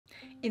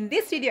In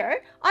this video,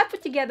 I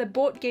put together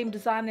board game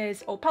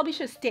designers or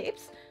publishers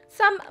tips.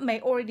 Some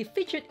may already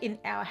featured in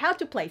our how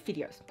to play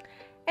videos.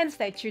 And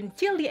stay tuned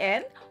till the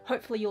end.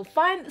 Hopefully you'll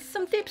find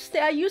some tips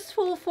that are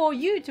useful for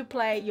you to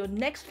play your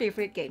next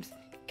favorite games.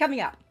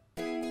 Coming up.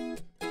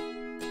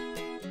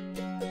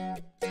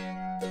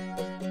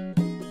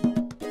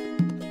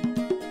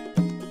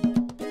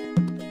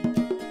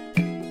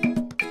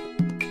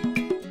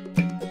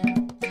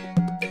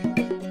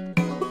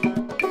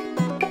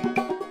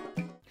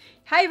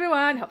 Hi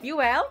everyone, hope you're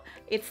well.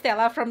 It's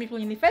Stella from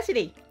Meeple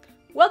University.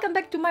 Welcome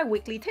back to my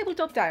weekly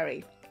tabletop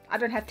diary. I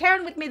don't have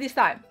Tarrant with me this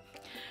time.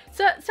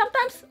 So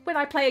sometimes when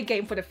I play a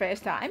game for the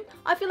first time,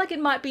 I feel like it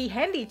might be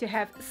handy to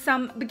have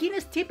some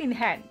beginner's tip in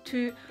hand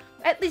to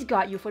at least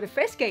guide you for the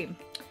first game.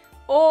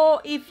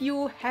 Or if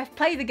you have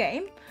played the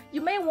game,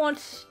 you may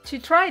want to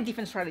try a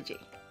different strategy.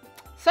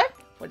 So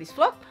for this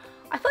vlog,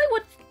 I thought it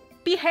would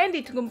be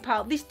handy to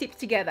compile these tips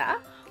together,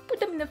 put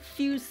them in a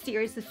few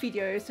series of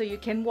videos so you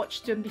can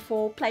watch them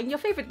before playing your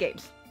favorite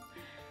games.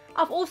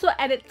 I've also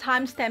added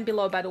timestamp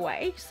below, by the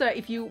way, so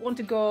if you want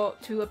to go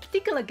to a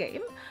particular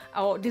game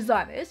or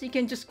designers, you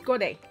can just go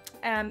there.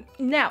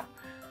 Now,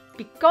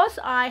 because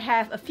I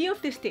have a few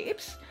of these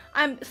tips,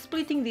 I'm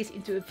splitting this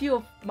into a few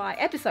of my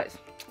episodes.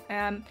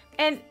 And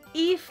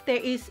if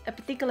there is a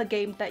particular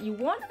game that you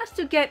want us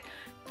to get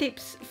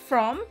tips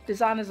from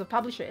designers or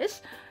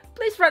publishers,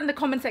 please write in the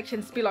comment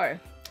sections below.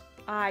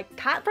 I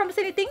can't promise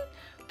anything,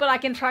 but I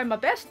can try my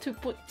best to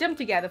put them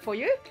together for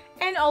you,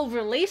 and I'll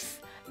release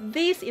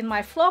these in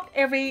my vlog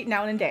every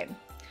now and then.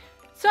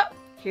 So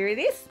here it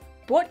is,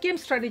 Board Game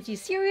Strategy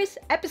Series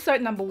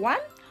episode number 1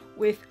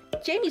 with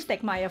Jamey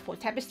Stegmaier for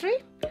Tapestry,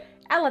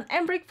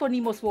 Emrich for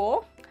Nemo's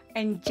War,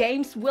 and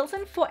James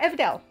Wilson for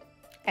Everdell.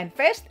 And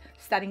first,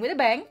 starting with a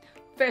bang,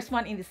 first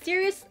one in the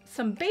series,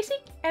 some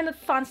basic and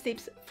advanced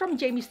tips from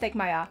Jamey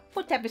Stegmaier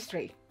for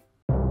Tapestry.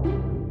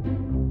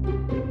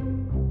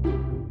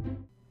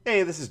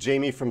 Hey, this is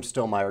Jamey from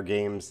Stegmaier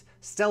Games.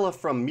 Stella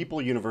from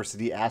Meeple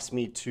University asked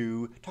me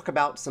to talk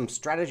about some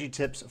strategy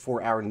tips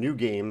for our new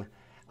game,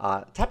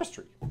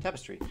 Tapestry.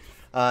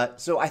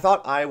 So I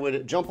thought I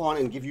would jump on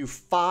and give you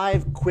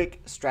 5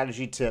 quick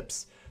strategy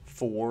tips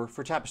for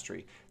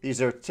Tapestry. These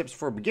are tips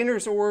for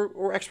beginners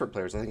or expert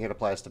players. I think it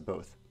applies to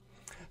both.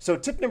 So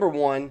tip number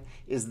 1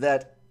 is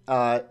that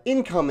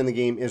income in the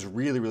game is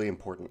really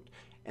important.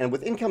 And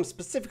with income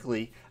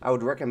specifically, I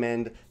would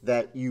recommend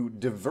that you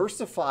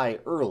diversify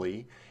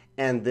early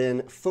and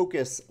then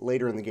focus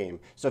later in the game.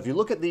 So if you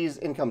look at these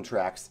income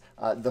tracks,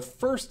 the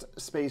first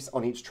space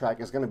on each track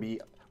is going to be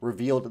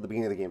revealed at the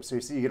beginning of the game. So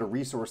you see you get a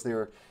resource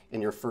there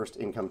in your first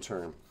income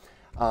turn.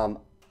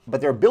 But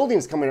there are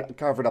buildings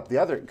covering up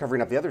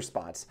the other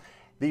spots.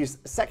 These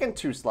second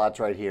 2 slots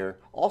right here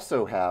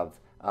also have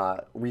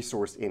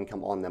resource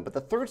income on them, but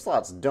the third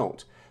slots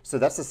don't. So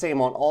that's the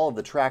same on all of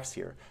the tracks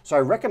here. So I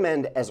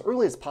recommend as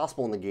early as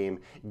possible in the game,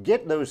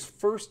 get those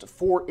first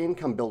 4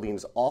 income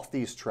buildings off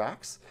these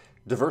tracks,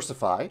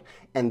 diversify,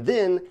 and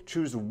then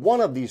choose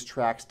one of these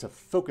tracks to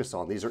focus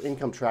on. These are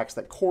income tracks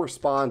that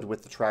correspond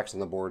with the tracks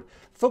on the board.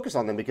 Focus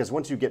on them because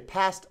once you get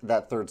past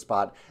that third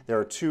spot, there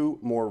are 2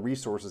 more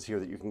resources here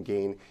that you can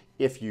gain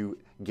if you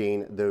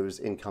gain those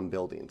income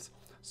buildings.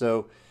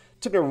 So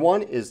tip number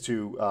 1 is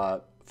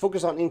to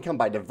focus on income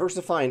by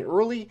diversifying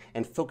early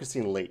and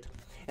focusing late.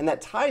 And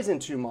that ties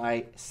into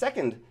my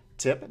second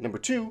tip, number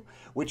 2,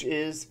 which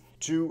is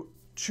to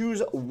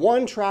choose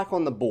one track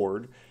on the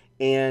board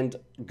and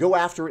go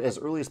after it as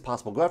early as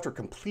possible. Go after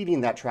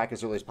completing that track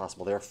as early as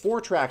possible. There are 4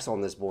 tracks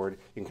on this board.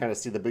 You can kind of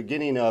see the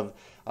beginning of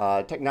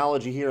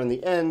technology here and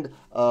the end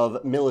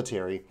of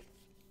military.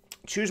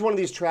 Choose one of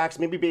these tracks,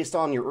 maybe based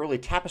on your early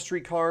Tapestry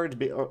cards,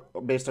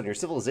 based on your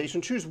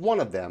civilization. Choose one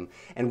of them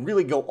and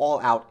really go all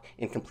out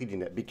in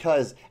completing it,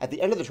 because at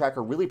the end of the track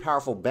are really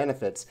powerful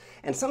benefits,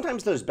 and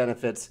sometimes those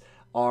benefits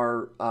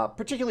are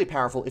particularly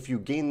powerful if you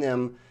gain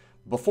them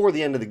before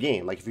the end of the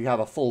game, like if you have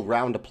a full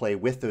round to play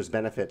with those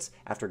benefits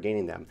after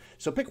gaining them.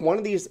 So pick one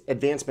of these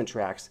advancement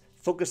tracks,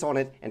 focus on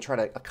it, and try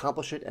to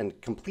accomplish it and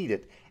complete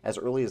it as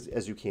early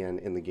as you can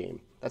in the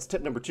game. That's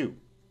tip number 2.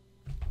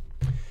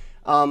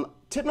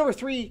 Tip number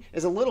 3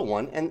 is a little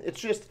one, and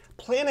it's just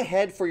plan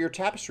ahead for your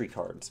Tapestry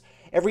cards.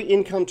 Every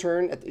income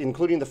turn,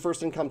 including the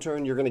first income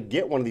turn, you're going to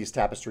get one of these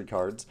Tapestry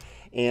cards,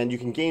 and you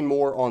can gain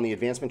more on the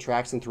advancement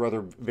tracks and through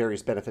other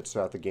various benefits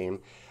throughout the game.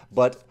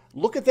 But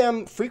look at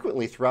them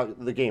frequently throughout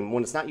the game.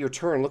 When it's not your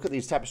turn, look at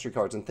these Tapestry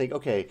cards and think,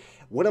 okay,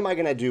 what am I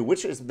going to do?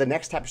 Which is the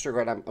next Tapestry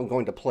card I'm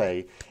going to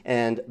play?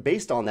 And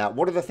based on that,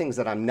 what are the things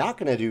that I'm not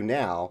going to do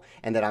now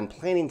and that I'm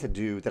planning to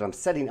do, that I'm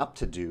setting up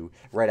to do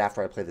right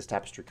after I play this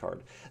Tapestry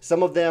card?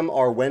 Some of them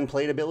are when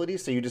played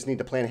abilities, so you just need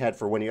to plan ahead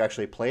for when you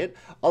actually play it.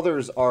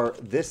 Others are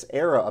this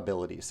era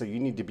abilities, so you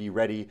need to be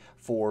ready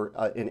for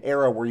an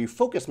era where you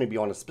focus maybe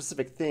on a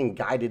specific thing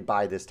guided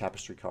by this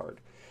Tapestry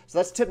card. So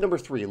that's tip number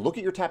 3. Look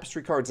at your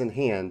Tapestry cards in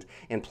hand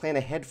and plan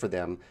ahead for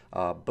them,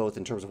 both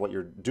in terms of what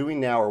you're doing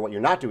now or what you're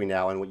not doing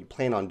now and what you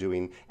plan on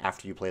doing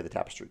after you play the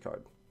Tapestry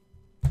card.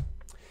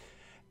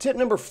 Tip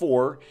number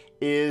 4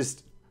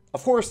 is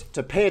of course,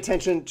 to pay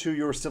attention to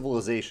your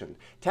civilization.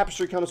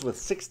 Tapestry comes with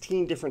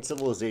 16 different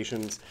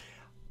civilizations.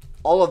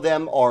 All of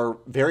them are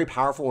very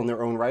powerful in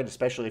their own right,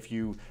 especially if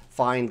you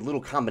find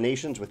little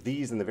combinations with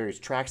these and the various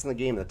tracks in the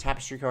game, the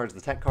tapestry cards,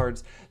 the tech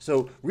cards.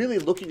 So really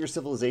look at your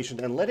civilization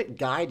and let it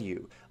guide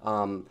you.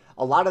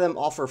 A lot of them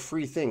offer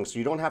free things, so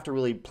you don't have to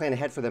really plan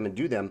ahead for them and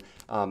do them,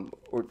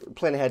 or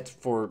plan ahead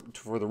for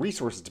the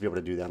resources to be able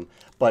to do them.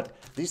 But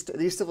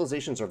these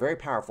civilizations are very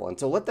powerful, and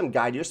so let them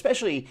guide you,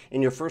 especially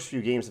in your first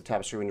few games of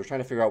Tapestry when you're trying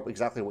to figure out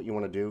exactly what you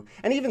want to do.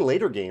 And even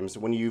later games,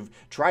 when you've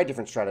tried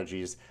different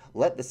strategies,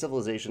 let the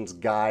civilizations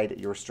guide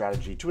your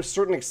strategy to a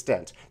certain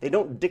extent. They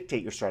don't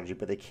dictate your strategy,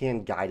 but they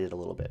can guide it a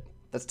little bit.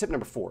 That's tip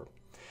number 4.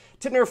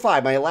 Tip number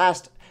 5, my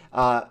last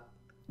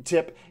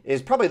tip,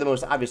 is probably the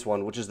most obvious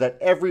one, which is that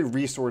every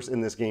resource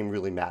in this game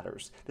really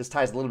matters. This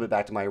ties a little bit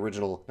back to my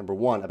original number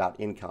 1 about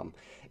income.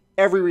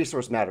 Every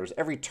resource matters.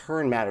 Every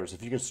turn matters.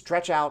 If you can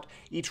stretch out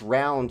each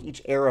round,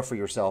 each era for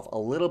yourself a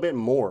little bit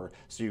more,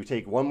 so you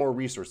take one more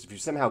resource. If you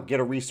somehow get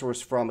a resource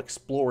from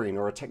exploring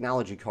or a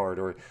technology card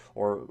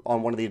or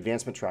on one of the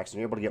advancement tracks, and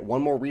you're able to get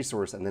one more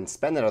resource and then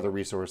spend that other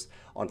resource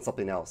on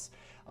something else.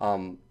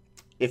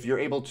 If you're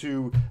able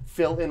to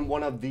fill in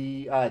one of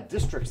the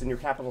districts in your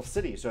capital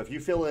city. So if you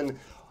fill in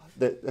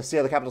see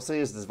how the capital city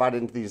is divided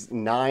into these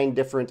 9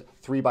 different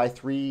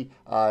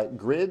 3x3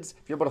 grids.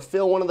 If you're able to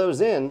fill one of those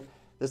in,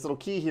 this little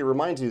key here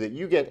reminds you that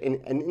you get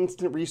an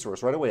instant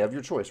resource right away of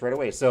your choice right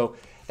away. So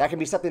that can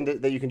be something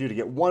that you can do to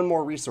get one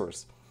more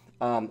resource.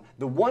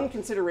 The one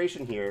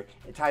consideration here,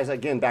 it ties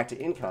again back to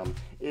income,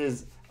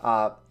 is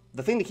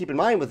the thing to keep in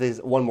mind with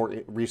these one more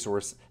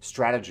resource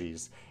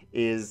strategies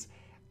is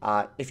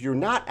if you're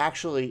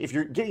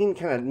getting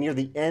kind of near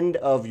the end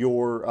of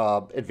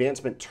your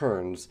advancement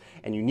turns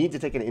and you need to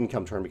take an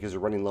income turn because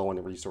you're running low on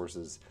the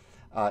resources,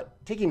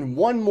 taking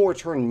one more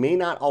turn may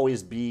not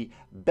always be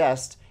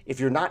best if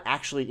you're not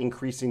actually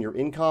increasing your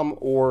income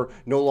or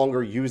no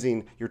longer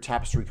using your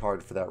tapestry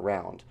card for that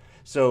round.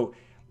 So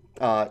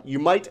you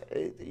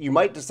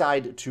might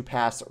decide to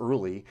pass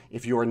early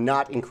if you are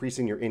not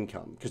increasing your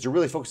income because you're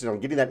really focusing on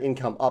getting that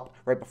income up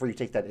right before you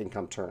take that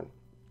income turn.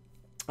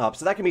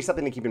 So that can be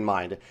something to keep in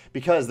mind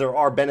because there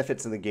are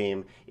benefits in the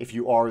game if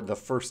you are the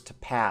first to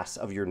pass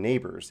of your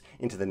neighbors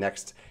into the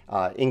next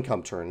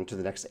income turn, into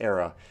the next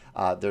era.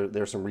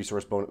 There's some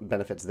resource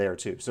benefits there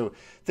too. So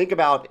think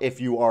about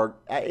if you are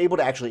able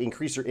to actually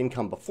increase your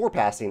income before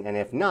passing, and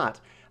if not,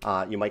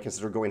 you might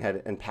consider going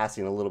ahead and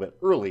passing a little bit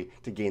early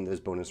to gain those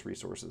bonus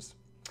resources.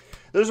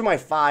 Those are my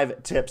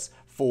 5 tips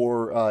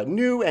for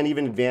new and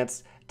even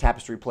advanced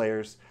Tapestry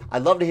players.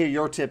 I'd love to hear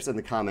your tips in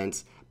the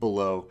comments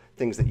below,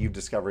 things that you've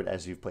discovered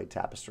as you've played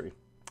Tapestry.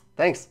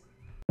 Thanks.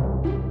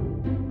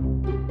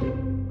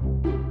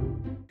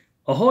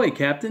 Ahoy,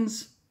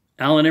 Captains!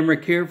 Alan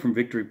Emrich here from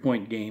Victory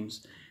Point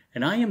Games,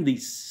 and I am the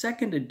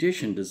 2nd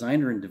edition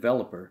designer and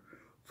developer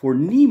for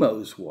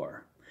Nemo's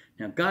War.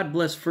 Now, God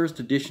bless 1st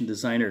edition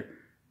designer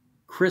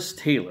Chris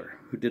Taylor,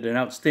 who did an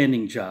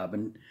outstanding job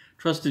and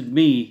trusted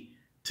me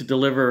to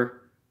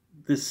deliver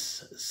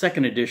this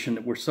 2nd edition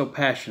that we're so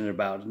passionate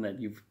about and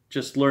that you've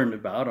just learned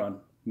about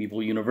on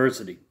Meeple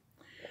University.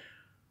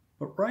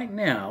 But right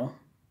now,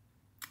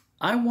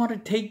 I want to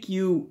take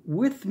you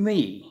with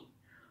me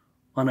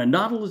on a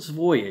Nautilus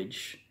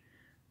voyage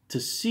to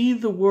see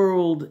the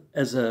world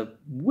as a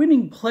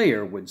winning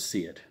player would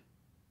see it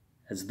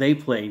as they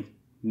play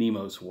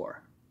Nemo's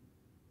War.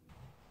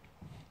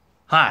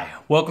 Hi,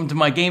 welcome to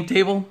my game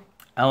table.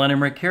 Alan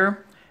Emrich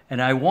here, and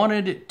I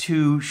wanted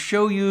to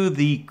show you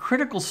the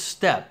critical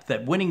step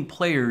that winning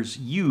players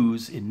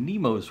use in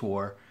Nemo's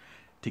War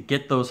to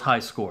get those high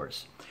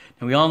scores.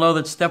 And we all know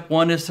that step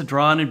 1 is to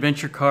draw an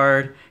adventure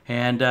card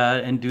and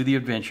do the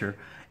adventure.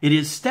 It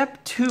is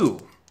step 2,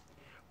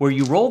 where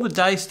you roll the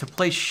dice to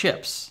place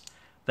ships,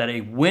 that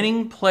a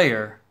winning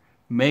player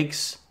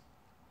makes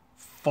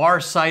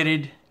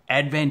far-sighted,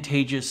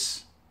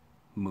 advantageous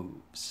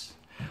moves.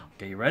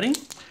 Okay, you ready?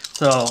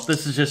 So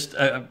this is just,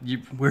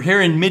 we're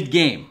here in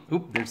mid-game.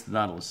 Oop, there's the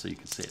Nautilus so you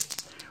can see it.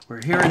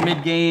 We're here in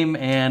mid-game,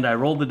 and I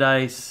roll the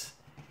dice,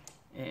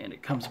 and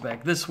it comes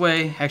back this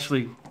way.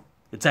 Actually,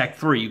 it's Act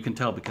 3, you can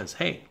tell because,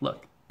 hey,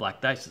 look, black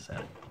dice is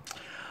at it.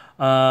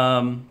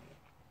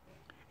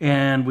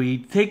 And we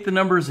take the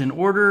numbers in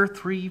order,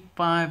 3,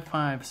 5,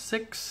 5,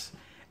 6,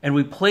 and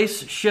we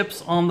place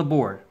ships on the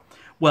board.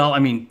 Well, I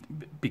mean,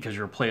 because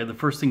you're a player, the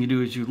first thing you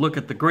do is you look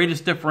at the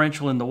greatest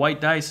differential in the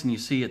white dice, and you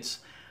see it's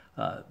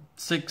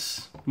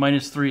 6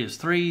 minus 3 is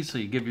 3, so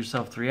you give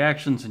yourself 3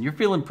 actions, and you're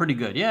feeling pretty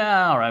good.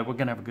 Yeah, all right, we're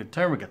going to have a good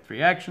turn. We got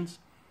 3 actions.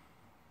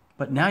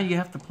 But now you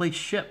have to place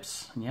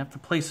ships, and you have to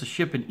place a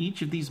ship in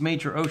each of these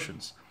major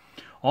oceans.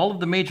 All of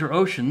the major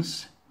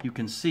oceans, you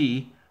can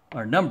see,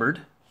 are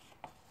numbered.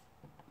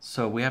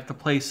 So we have to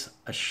place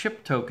a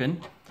ship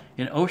token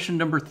in ocean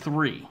number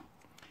 3.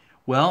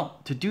 Well,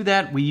 to do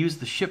that, we use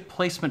the ship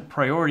placement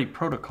priority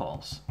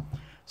protocols.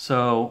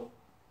 So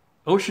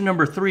ocean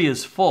number 3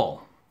 is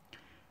full.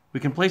 We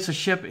can place a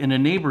ship in a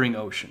neighboring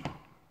ocean.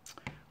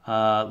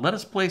 Let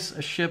us place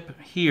a ship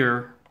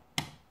here,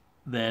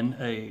 then,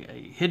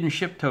 a hidden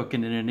ship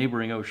token in a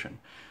neighboring ocean.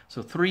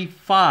 So 3,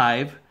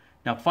 5.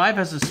 Now 5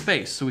 has a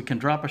space, so we can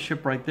drop a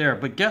ship right there.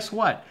 But guess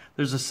what?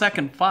 There's a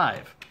second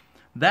 5.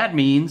 That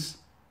means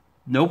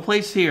no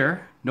place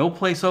here, no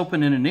place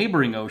open in a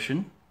neighboring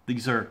ocean.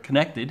 These are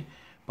connected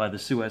by the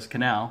Suez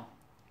Canal.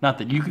 Not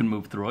that you can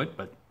move through it,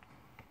 but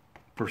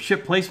for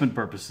ship placement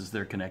purposes,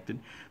 they're connected.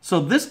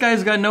 So this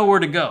guy's got nowhere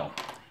to go.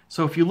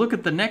 So if you look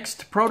at the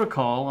next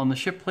protocol on the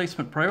ship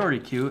placement priority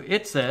queue,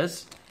 it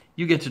says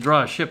you get to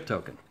draw a ship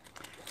token.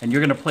 And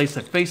you're going to place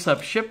a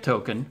face-up ship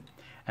token.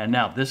 And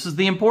now, this is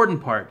the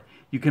important part.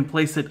 You can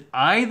place it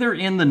either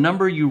in the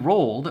number you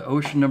rolled,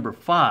 ocean number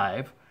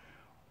 5,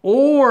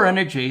 or an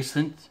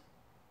adjacent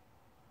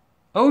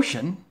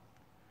ocean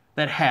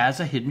that has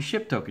a hidden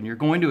ship token. You're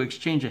going to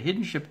exchange a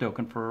hidden ship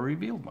token for a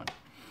revealed one.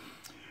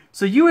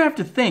 So you have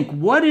to think,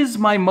 what is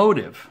my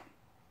motive?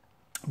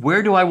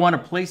 Where do I want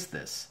to place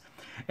this?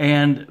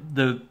 And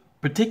the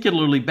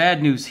particularly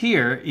bad news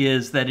here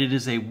is that it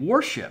is a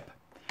warship.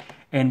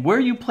 And where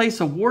you place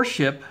a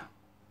warship,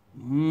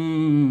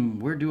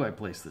 where do I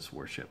place this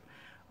warship?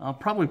 I'll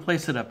probably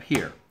place it up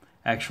here,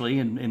 actually,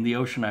 in the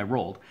ocean I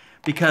rolled.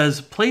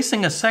 Because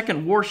placing a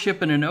second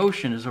warship in an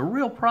ocean is a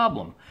real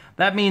problem.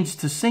 That means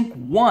to sink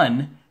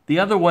one, the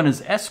other one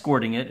is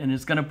escorting it, and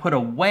it's going to put a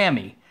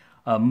whammy,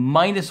 a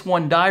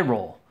 -1 die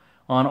roll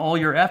on all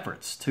your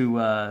efforts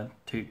to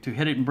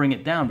hit it and bring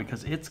it down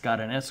because it's got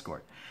an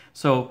escort.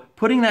 So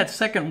putting that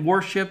second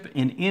warship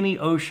in any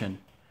ocean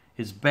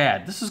is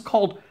bad. This is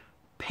called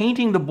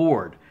painting the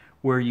board,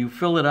 where you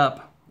fill it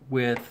up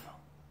with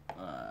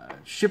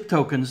ship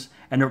tokens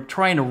and are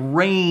trying to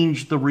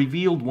arrange the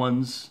revealed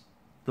ones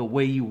the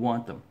way you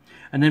want them.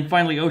 And then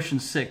finally, Ocean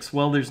 6.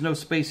 Well, there's no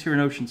space here in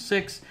Ocean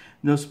 6,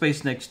 no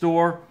space next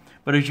door.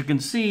 But as you can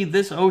see,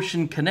 this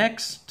ocean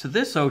connects to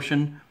this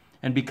ocean,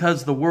 and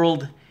because the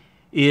world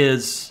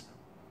is...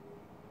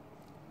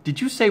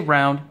 Did you say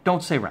round?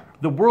 Don't say round.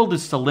 The world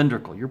is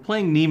cylindrical. You're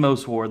playing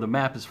Nemo's War. The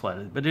map is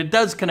flat, but it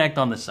does connect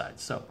on the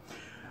sides. So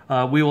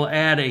we will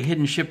add a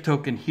hidden ship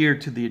token here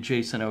to the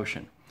adjacent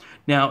ocean.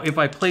 Now, if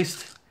I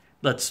placed...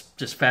 Let's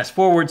just fast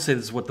forward, say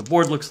this is what the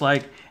board looks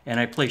like, and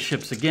I place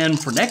ships again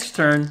for next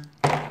turn.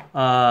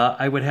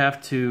 I would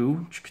have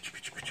to,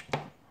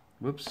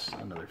 whoops,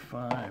 another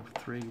 5,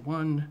 3,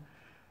 1,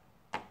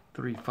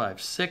 3, 5,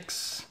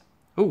 6.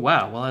 Oh,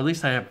 wow, well, at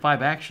least I have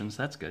 5 actions,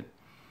 that's good.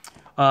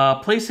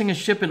 Placing a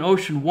ship in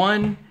Ocean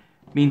 1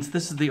 means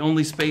this is the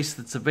only space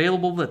that's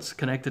available that's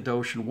connected to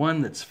Ocean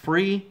 1 that's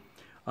free.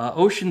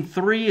 Ocean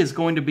 3 is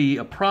going to be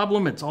a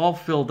problem, it's all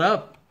filled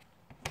up.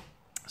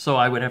 So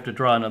I would have to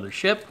draw another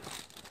ship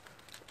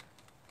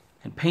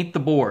and paint the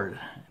board.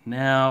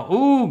 Now,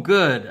 ooh,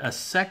 good, a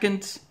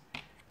second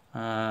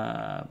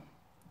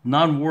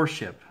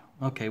non-warship.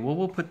 Okay, well,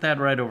 we'll put that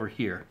right over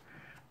here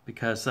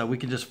because we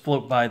can just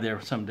float by there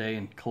someday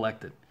and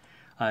collect it,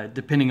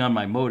 depending on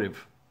my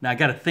motive. Now, I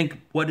got to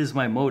think, what is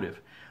my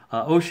motive?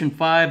 Ocean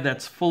 5,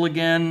 that's full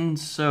again,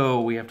 so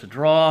we have to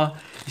draw.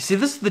 You see,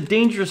 this is the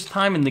dangerous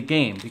time in the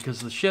game because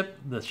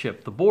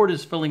the board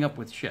is filling up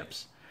with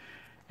ships.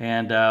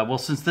 And, well,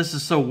 since this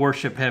is so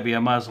warship heavy, I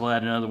might as well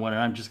add another one,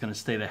 and I'm just going to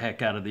stay the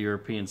heck out of the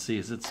European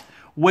seas. It's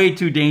way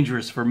too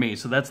dangerous for me,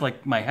 so that's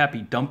like my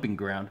happy dumping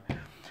ground.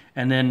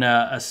 And then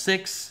a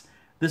 6,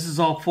 this is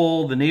all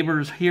full. The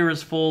neighbor here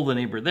is full. The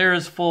neighbor there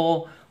is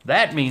full.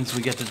 That means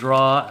we get to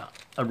draw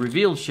a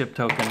revealed ship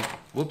token.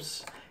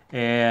 Whoops.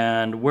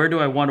 And where do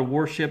I want a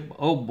warship?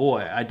 Oh,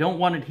 boy. I don't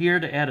want it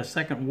here to add a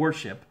second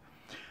warship.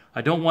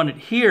 I don't want it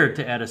here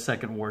to add a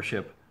second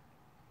warship.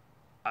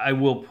 I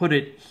will put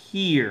it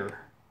here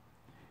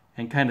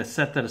and kind of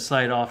set that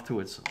aside off to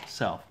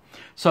itself.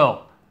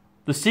 So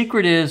the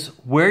secret is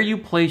where you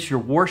place your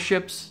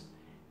warships,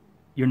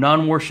 your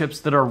non-warships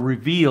that are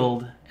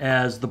revealed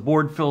as the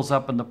board fills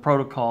up and the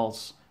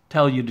protocols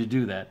tell you to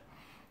do that.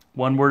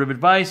 One word of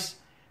advice,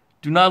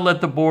 do not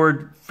let the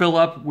board fill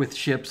up with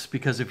ships,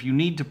 because if you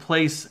need to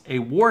place a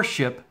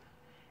warship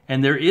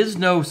and there is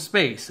no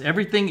space,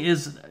 everything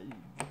is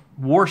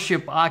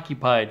warship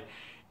occupied,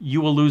 you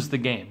will lose the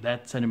game.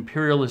 That's an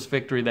imperialist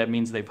victory. That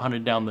means they've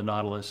hunted down the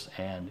Nautilus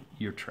and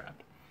you're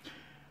trapped.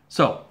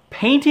 So,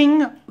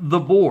 painting the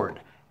board,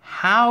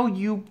 how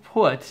you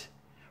put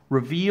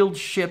revealed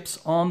ships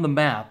on the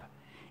map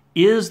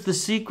is the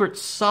secret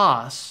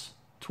sauce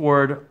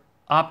toward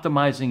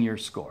optimizing your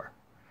score.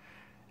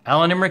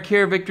 Alan Emrich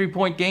here, Victory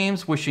Point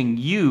Games, wishing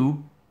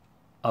you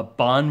a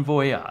bon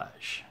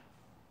voyage.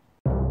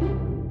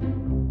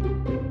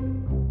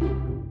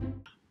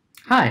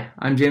 Hi,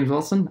 I'm James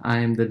Wilson.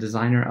 I'm the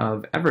designer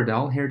of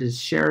Everdell, here to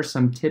share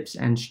some tips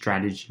and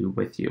strategy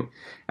with you.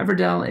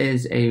 Everdell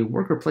is a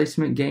worker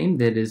placement game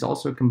that is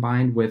also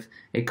combined with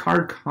a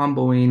card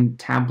comboing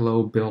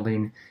tableau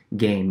building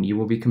game. You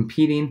will be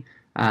competing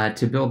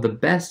to build the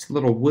best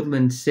little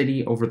woodland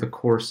city over the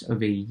course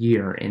of a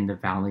year in the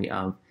Valley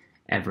of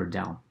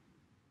Everdell.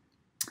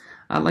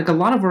 Like a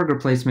lot of worker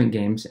placement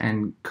games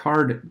and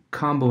card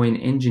comboing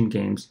engine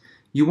games,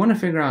 you want to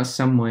figure out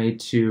some way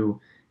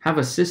to have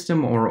a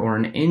system or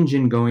an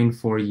engine going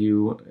for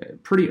you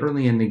pretty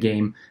early in the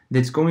game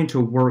that's going to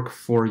work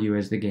for you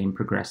as the game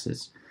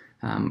progresses.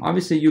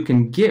 Obviously, you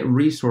can get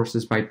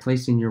resources by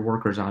placing your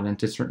workers out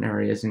into certain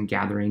areas and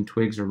gathering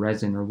twigs or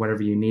resin or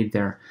whatever you need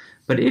there.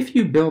 But if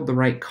you build the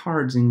right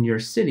cards in your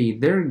city,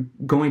 they're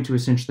going to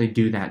essentially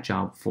do that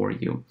job for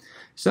you.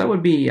 So that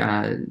would be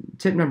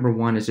tip number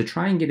 1, is to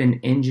try and get an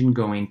engine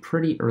going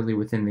pretty early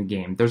within the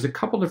game. There's a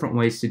couple different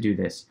ways to do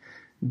this.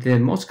 The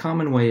most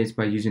common way is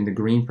by using the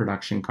green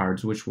production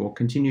cards, which will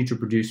continue to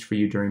produce for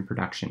you during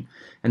production,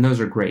 and those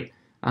are great.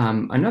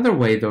 Another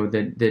way, though,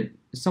 that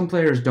some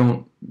players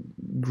don't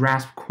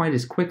grasp quite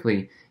as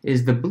quickly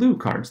is the blue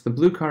cards. The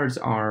blue cards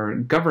are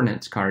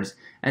governance cards,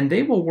 and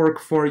they will work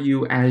for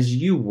you as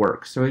you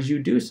work. So as you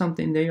do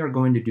something, they are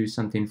going to do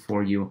something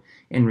for you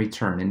in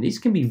return. And these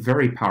can be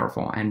very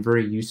powerful and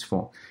very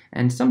useful.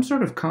 And some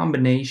sort of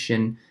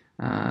combination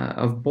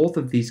of both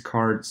of these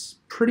cards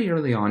pretty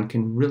early on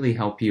can really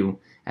help you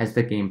as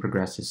the game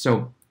progresses.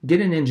 So get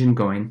an engine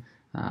going.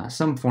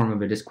 Some form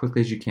of it as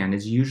quickly as you can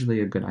is usually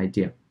a good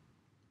idea.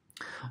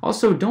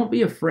 Also, don't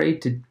be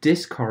afraid to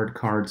discard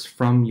cards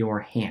from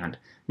your hand.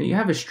 Now, you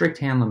have a strict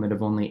hand limit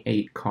of only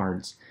 8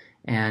 cards,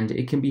 and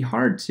it can be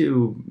hard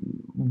to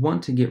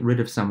want to get rid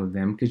of some of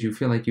them because you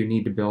feel like you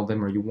need to build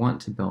them or you want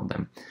to build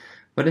them.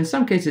 But in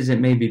some cases, it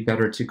may be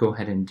better to go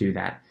ahead and do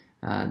that.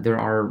 There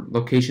are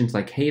locations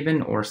like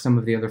Haven or some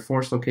of the other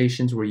forest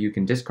locations where you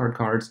can discard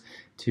cards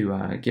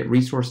to get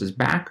resources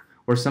back,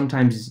 or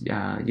sometimes you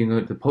can go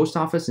to the post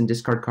office and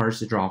discard cards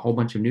to draw a whole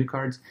bunch of new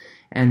cards.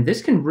 And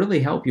this can really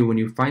help you when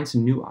you find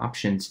some new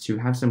options to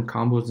have some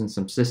combos and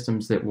some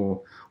systems that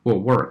will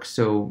work.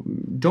 So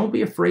don't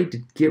be afraid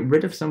to get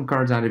rid of some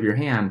cards out of your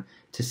hand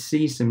to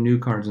see some new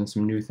cards and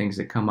some new things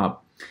that come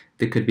up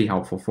that could be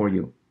helpful for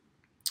you.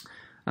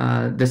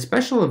 The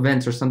special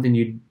events are something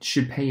you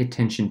should pay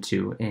attention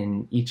to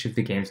in each of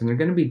the games, and they're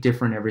going to be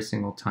different every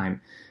single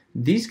time.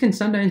 These can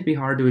sometimes be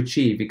hard to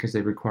achieve because they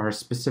require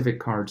specific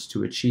cards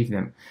to achieve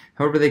them.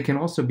 However, they can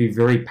also be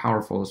very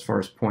powerful as far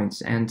as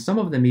points, and some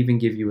of them even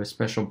give you a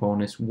special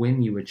bonus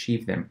when you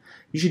achieve them.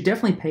 You should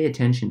definitely pay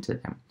attention to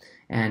them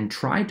and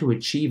try to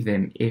achieve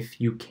them if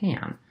you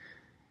can.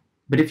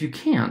 But if you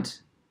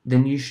can't,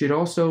 then you should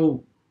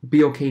also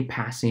be okay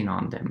passing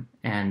on them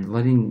and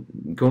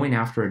going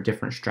after a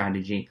different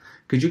strategy,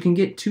 because you can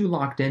get too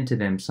locked into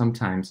them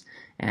sometimes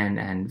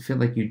and feel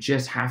like you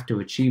just have to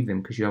achieve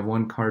them because you have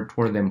one card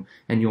toward them,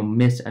 and you'll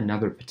miss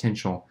another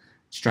potential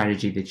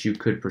strategy that you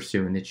could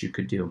pursue and that you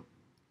could do.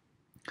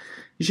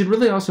 You should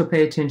really also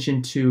pay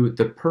attention to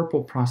the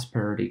purple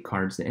prosperity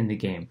cards in the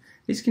game.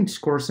 These can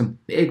score some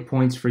big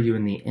points for you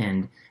in the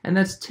end, and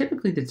that's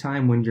typically the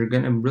time when you're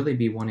going to really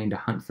be wanting to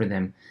hunt for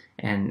them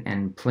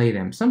and play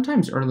them.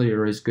 Sometimes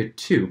earlier is good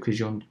too, because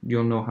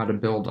you'll know how to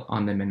build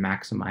on them and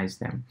maximize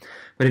them.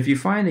 But if you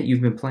find that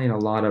you've been playing a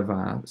lot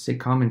of, say,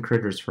 common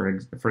critters,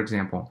 for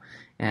example,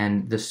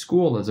 and the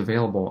school is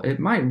available, it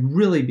might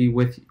really be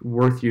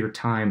worth your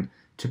time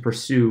to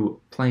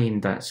pursue playing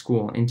that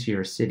school into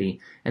your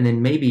city, and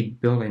then maybe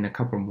building a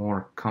couple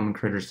more common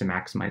critters to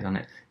maximize on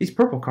it. These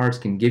purple cards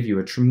can give you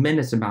a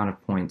tremendous amount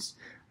of points,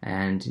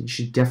 and you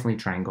should definitely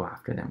try and go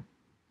after them.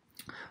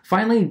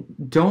 Finally,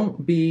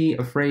 don't be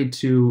afraid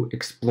to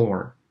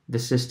explore the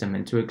system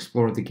and to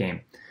explore the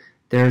game.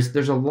 There's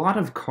a lot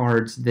of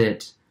cards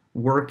that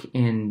work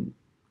in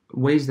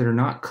ways that are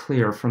not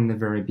clear from the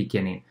very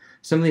beginning.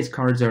 Some of these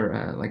cards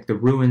are like the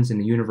ruins and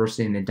the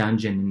university and the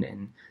dungeon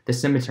and the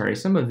cemetery.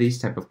 Some of these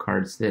type of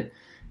cards that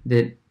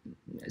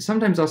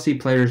sometimes I'll see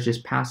players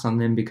just pass on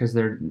them because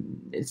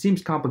it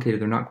seems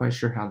complicated. They're not quite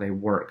sure how they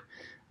work.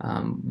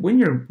 When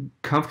you're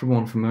comfortable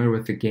and familiar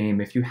with the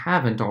game, if you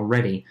haven't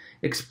already,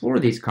 explore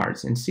these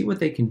cards and see what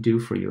they can do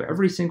for you.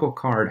 Every single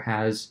card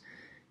has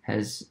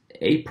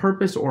a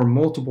purpose or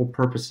multiple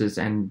purposes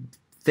and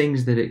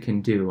things that it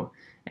can do.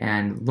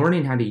 And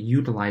learning how to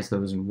utilize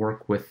those and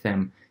work with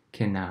them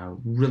can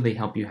really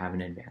help you have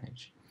an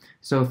advantage.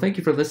 So thank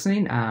you for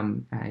listening.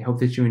 I hope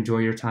that you enjoy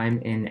your time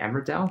in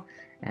Everdell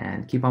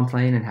and keep on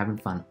playing and having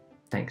fun.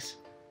 Thanks.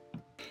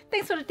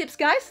 Thanks for the tips,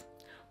 guys.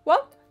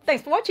 Well,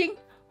 thanks for watching.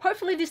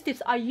 Hopefully these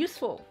tips are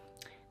useful.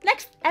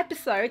 Next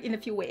episode in a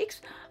few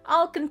weeks,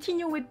 I'll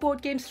continue with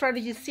Board Game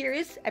Strategy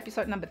Series,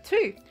 episode number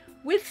 2,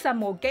 with some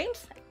more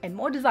games and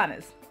more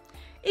designers.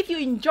 If you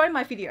enjoyed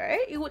my video,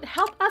 it would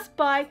help us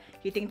by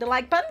hitting the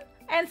like button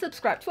and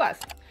subscribe to us.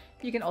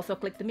 You can also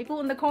click the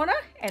Meeple in the corner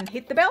and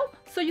hit the bell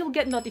so you'll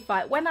get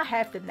notified when I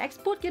have the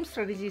next Board Game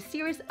Strategy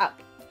series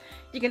up.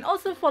 You can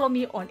also follow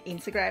me on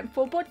Instagram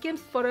for board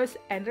games, photos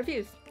and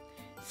reviews.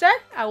 So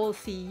I will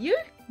see you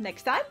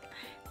next time.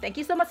 Thank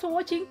you so much for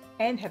watching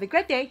and have a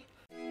great day.